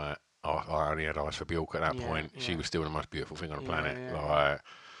like, I only had eyes for Bjork at that point. Yeah. She was still the most beautiful thing on the planet.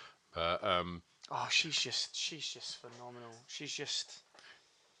 Yeah. She's just phenomenal. She's a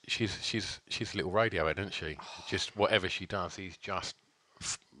little Radiohead, isn't she? Just whatever she does, he's just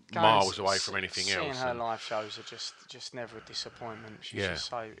miles away from anything else. Seeing her live shows are just never a disappointment.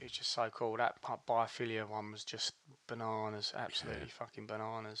 It's just so cool. That Biophilia one was just bananas, absolutely fucking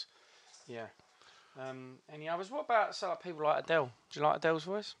bananas. Yeah. Any others? What about people like Adele? Do you like Adele's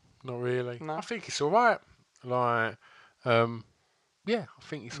voice? Not really. No? I think it's all right. Like, I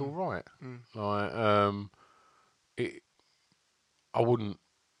think it's all right. Like, I wouldn't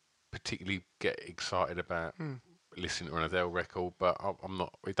particularly get excited about listening to an Adele record, but I'm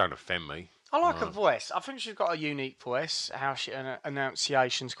not. It don't offend me. I like her voice. I think she's got a unique voice. How her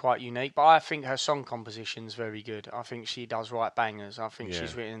enunciation's quite unique, but I think her song composition's very good. I think she does write bangers. I think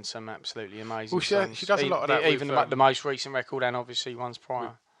she's written some absolutely amazing songs. She does a lot of that. Even the most recent record, and obviously ones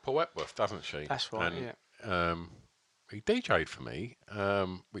prior. Paul Epworth, doesn't she? That's right. And, he DJ'd for me,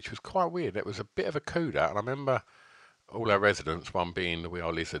 which was quite weird. It was a bit of a coup that, and I remember all our residents, one being the We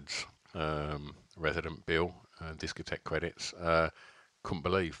Are Lizards resident Bill, discotheque credits, couldn't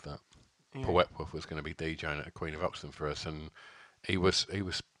believe that Paul Epworth was going to be DJing at the Queen of Oxton for us, and he was a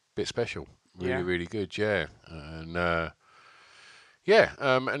bit special, really good, and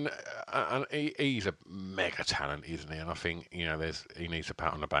he's a mega talent, isn't he? And I think he needs a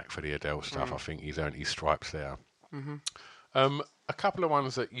pat on the back for the Adele stuff. I think he's earned his stripes there. Mm-hmm. A couple of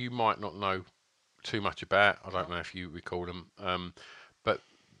ones that you might not know too much about. I don't know if you recall them, but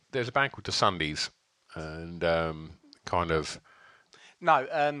there's a band called The Sundays, and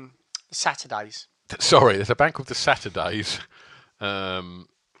Saturdays. Sorry, there's a band called The Saturdays. Now,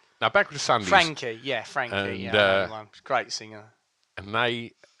 band called The Sundays. Frankie, and, great singer.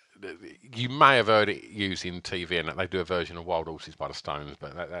 And you may have heard it used in TV, and they do a version of Wild Horses by the Stones,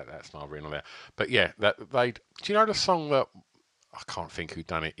 but that's not really there. But yeah, do you know the song that I can't think who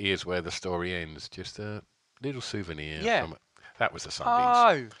done it? Here's Where the Story Ends. Just a little souvenir. Yeah, that was The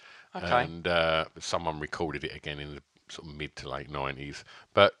Sundays. Oh, okay. And someone recorded it again in the sort of mid to late 90s.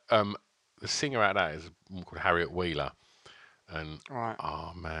 But the singer out of that is a woman called Harriet Wheeler. And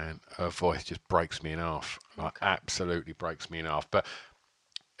oh man, her voice just breaks me in half. Like absolutely breaks me in half. But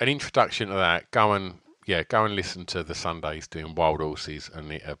an introduction to that, go and listen to The Sundays doing Wild Horses,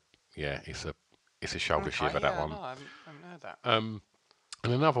 and it's a shoulder shiver, that one. No, I haven't heard that. And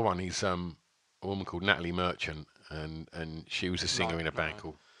another one is a woman called Natalie Merchant, and she was a singer in a band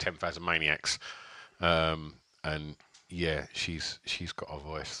called 10,000 Maniacs, and she's got a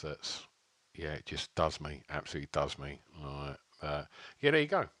voice that's it just does me, absolutely does me. There you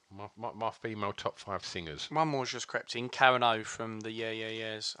go. My female top 5 singers. One more's just crept in. Karen O from the Yeah Yeah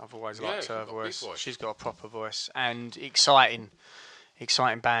Yeahs. I've always liked her voice. She's got a proper voice and exciting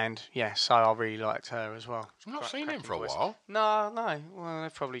band. Yeah, so I really liked her as well. I've not seen them for a while. No. Well,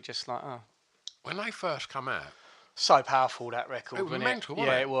 they're probably just like When they first come out. So powerful, that record. It was mental,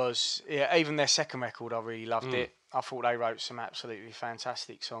 wasn't it? Yeah, it was. Yeah, even their second record, I really loved it. I thought they wrote some absolutely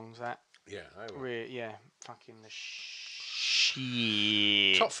fantastic songs. Yeah, they were. Fucking the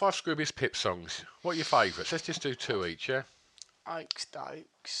shit. Top 5 Scroobius Pip songs. What are your favourites? Let's just do 2 each, yeah? Oaks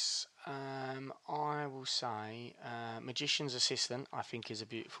Dokes. I will say Magician's Assistant, I think, is a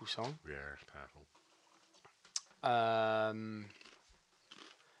beautiful song. Yeah, it's powerful.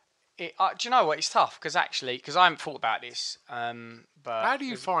 Do you know what? It's tough because I haven't thought about this. But How do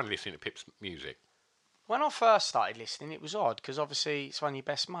you find listening to Pip's music? when I first started listening, it was odd because obviously it's one of your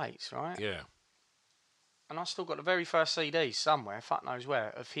best mates, right? Yeah. And I still got the very first CD somewhere, fuck knows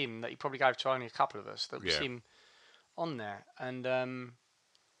where, of him that he probably gave to only a couple of us. That was him on there. And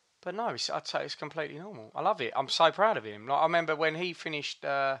but no, I'd say it's completely normal. I love it. I'm so proud of him. Like I remember when he finished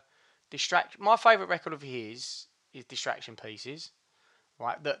Distraction. My favourite record of his is Distraction Pieces,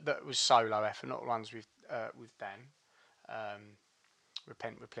 right? That was solo effort, not the ones with Dan.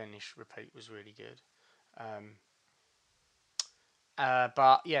 Repent, Replenish, Repeat was really good.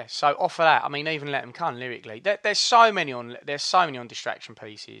 But yeah, so off of that, I mean, even Let 'Em Come lyrically, there's so many on Distraction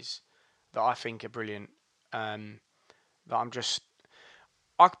Pieces that I think are brilliant. That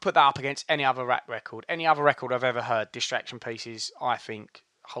I could put that up against any other rap record, any other record I've ever heard. Distraction Pieces, I think,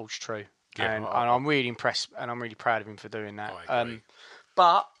 holds true, and I'm really impressed, and I'm really proud of him for doing that. I agree.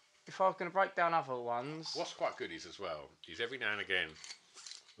 But if I was going to break down other ones, What's quite good is as well is every now and again,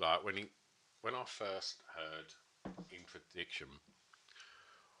 like when I first heard Infradiction,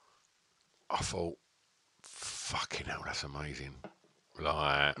 I thought, fucking hell, that's amazing.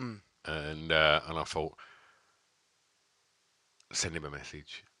 Like, and I thought, send him a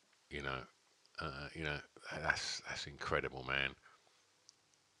message, that's incredible, man.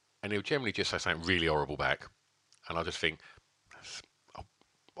 And he'll generally just say something really horrible back, and I just think,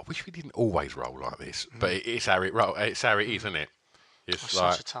 I wish we didn't always roll like this, but it's how it is, isn't it? It's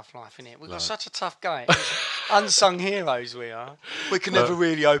like, such a tough life, isn't it? We've got such a tough game. Unsung heroes we are. We can never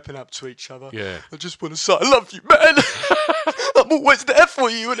really open up to each other. Yeah. I just want to say I love you, man. I'm always there for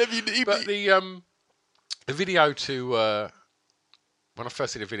you whenever you need but me. The video to when I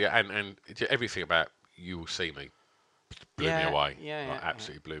first did the video and everything about You Will See Me blew me away. Yeah,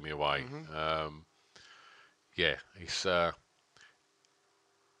 absolutely blew me away.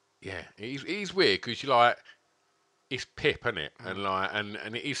 He's weird because you're like, it's Pip, isn't it? And like, and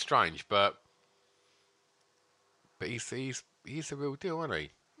it is strange, but he's the real deal, isn't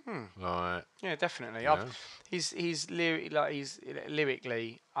he? Like, Yeah, definitely. know? He's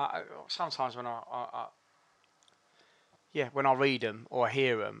lyrically. Sometimes when when I read them or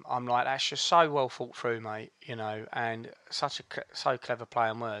hear them, I'm like, that's just so well thought through, mate. And so clever play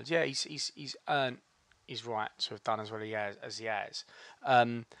on words. Yeah, he's earned his right to have done as well as he has.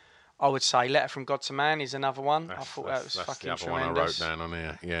 I would say Letter from God to Man is another one. I thought that was fucking that's the other tremendous. one I wrote down on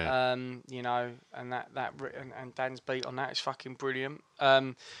here. Yeah. And and Dan's beat on that is fucking brilliant.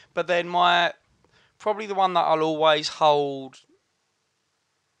 But then probably the one that I'll always hold.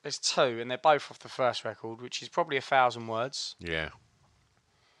 There's two, and they're both off the first record, which is probably 1,000 Words. Yeah.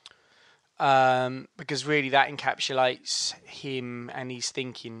 Because really that encapsulates him and his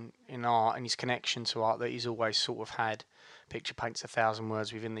thinking in art and his connection to art that he's always sort of had. Picture paints 1,000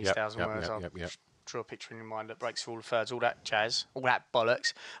 words within these 1,000 words. I'll draw a picture in your mind that breaks through all the thirds, all that jazz, all that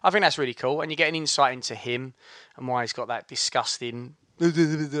bollocks. I think that's really cool, and you get an insight into him and why he's got that disgusting like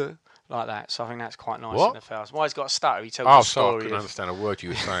that. So I think that's quite nice in 1,000. Why he's got a stutter, he tells a story. I couldn't understand a word you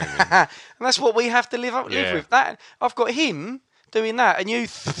were saying. And that's what we have to live with. That I've got him doing that, and you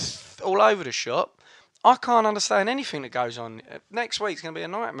all over the shop. I can't understand anything that goes on. Next week's going to be a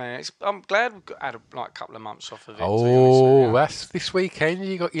nightmare. I'm glad we've had a couple of months off of it. Oh, that's this weekend.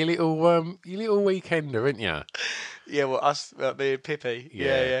 You got your little weekender, haven't you? Yeah, well, us, me and Pippi.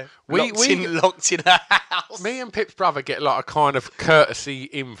 Yeah. We locked in a house. Me and Pip's brother get like a kind of courtesy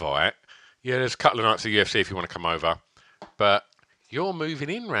invite. Yeah, there's a couple of nights of UFC if you want to come over. But you're moving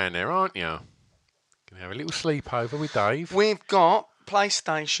in round there, aren't you? Gonna have a little sleepover with Dave. We've got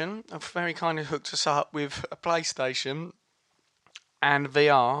PlayStation have very kindly hooked us up with a PlayStation and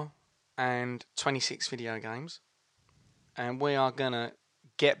VR and 26 video games, and we are gonna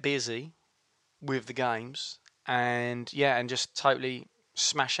get busy with the games and just totally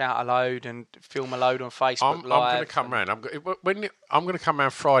smash out a load and film a load on Facebook Live. I'm gonna come round. I'm gonna come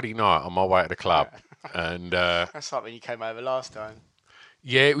round Friday night on my way to the club, and that's like when you came over last time.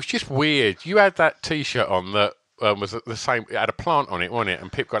 Yeah, it was just weird. You had that T-shirt on that. Was the same? It had a plant on it, wasn't it?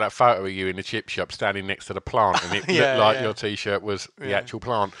 And Pip got that photo of you in the chip shop standing next to the plant, and it looked like your T-shirt was the actual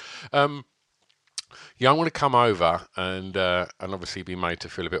plant. I'm going to come over and obviously be made to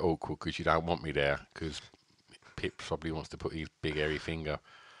feel a bit awkward because you don't want me there because Pip probably wants to put his big hairy finger.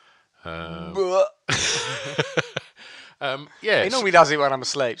 He normally does it when I'm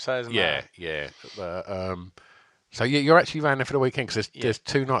asleep, so it doesn't matter. Yeah. So you're actually round there for the weekend because there's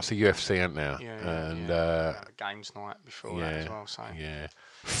 2 nights of UFC, aren't there? Games night before that as well. So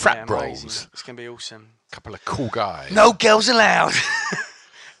frat bros. It's gonna be awesome. Couple of cool guys. No girls allowed.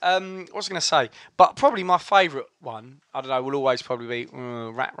 What was I going to say? But probably my favourite one, I don't know, will always probably be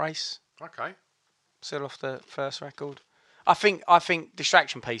Rat Race. Okay. Still off the first record. I think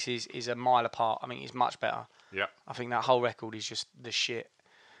Distraction Piece is a mile apart. I mean, it's much better. Yeah. I think that whole record is just the shit.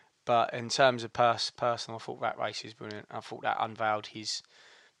 But in terms of personal, I thought Rat Race is brilliant. I thought that unveiled his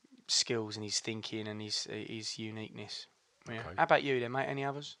skills and his thinking and his uniqueness. Yeah. Okay. How about you then, mate? Any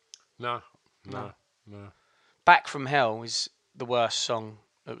others? No. Back from Hell is the worst song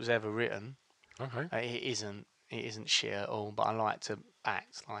that was ever written. Okay. It isn't shit at all, but I like to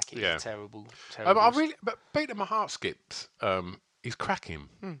act like it's terrible. But Beat of My Heart Skips, he's cracking.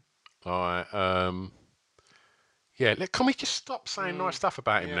 Can we just stop saying nice stuff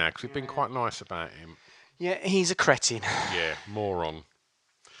about him now? Because we've been quite nice about him. Yeah, he's a cretin. Yeah, moron.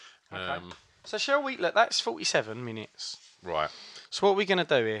 Okay. So shall we? Look, that's 47 minutes. Right. So what are we going to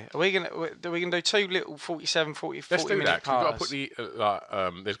do here? Are we going to do 2 little 47, 40 Let's do minute that. We've got to parts? put the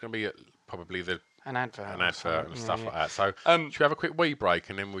there's going to be probably an advert and stuff like that. So should we have a quick wee break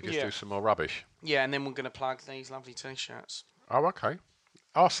and then we'll just do some more rubbish? Yeah, and then we're going to plug these lovely t-shirts. Oh, okay.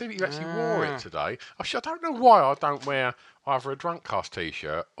 I see that you actually wore it today. I don't know why I don't wear either a Drunk Cast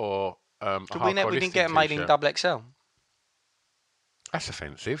t-shirt or a Hardcore we didn't get it Listening made in t-shirt. XXL. That's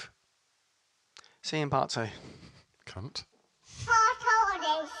offensive. See you in part 2. Cunt.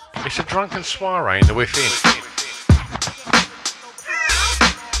 It's a drunken soiree in the within.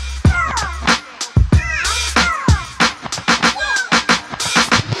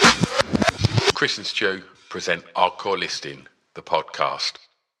 Chris and Stu present Hardcore Listing, the podcast.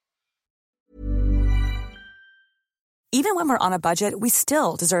 Even when we're on a budget, we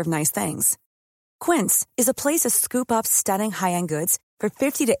still deserve nice things. Quince is a place to scoop up stunning high-end goods for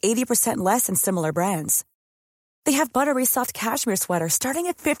 50 to 80% less than similar brands. They have buttery soft cashmere sweaters starting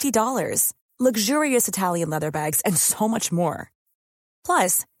at $50, luxurious Italian leather bags, and so much more.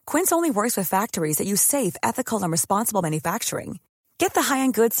 Plus, Quince only works with factories that use safe, ethical, and responsible manufacturing. Get the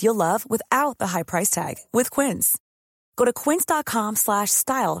high-end goods you'll love without the high price tag with Quince. Go to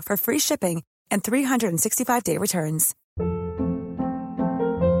quince.com/style for free shipping and 365-day returns.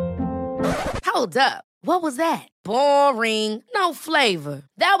 Hold up. What was that? Boring. No flavor.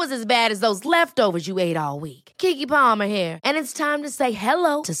 That was as bad as those leftovers you ate all week. Keke Palmer here, and it's time to say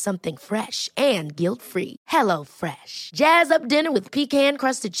hello to something fresh and guilt-free. Hello Fresh. Jazz up dinner with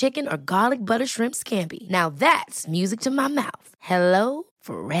pecan-crusted chicken or garlic butter shrimp scampi. Now that's music to my mouth. Hello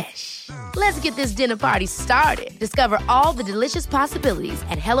Fresh. Let's get this dinner party started. Discover all the delicious possibilities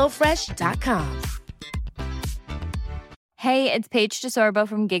at HelloFresh.com. Hey, it's Paige DeSorbo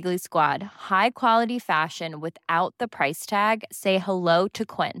from Giggly Squad. High quality fashion without the price tag. Say hello to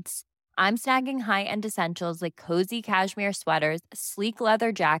Quince. I'm snagging high-end essentials like cozy cashmere sweaters, sleek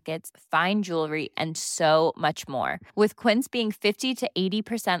leather jackets, fine jewelry, and so much more. With Quince being 50 to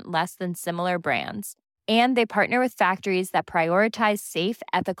 80% less than similar brands. And they partner with factories that prioritize safe,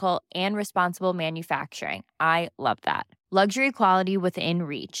 ethical, and responsible manufacturing. I love that. Luxury quality within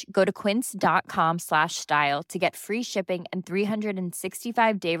reach. Go to quince.com/style to get free shipping and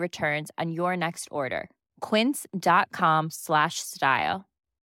 365-day returns on your next order. Quince.com/style.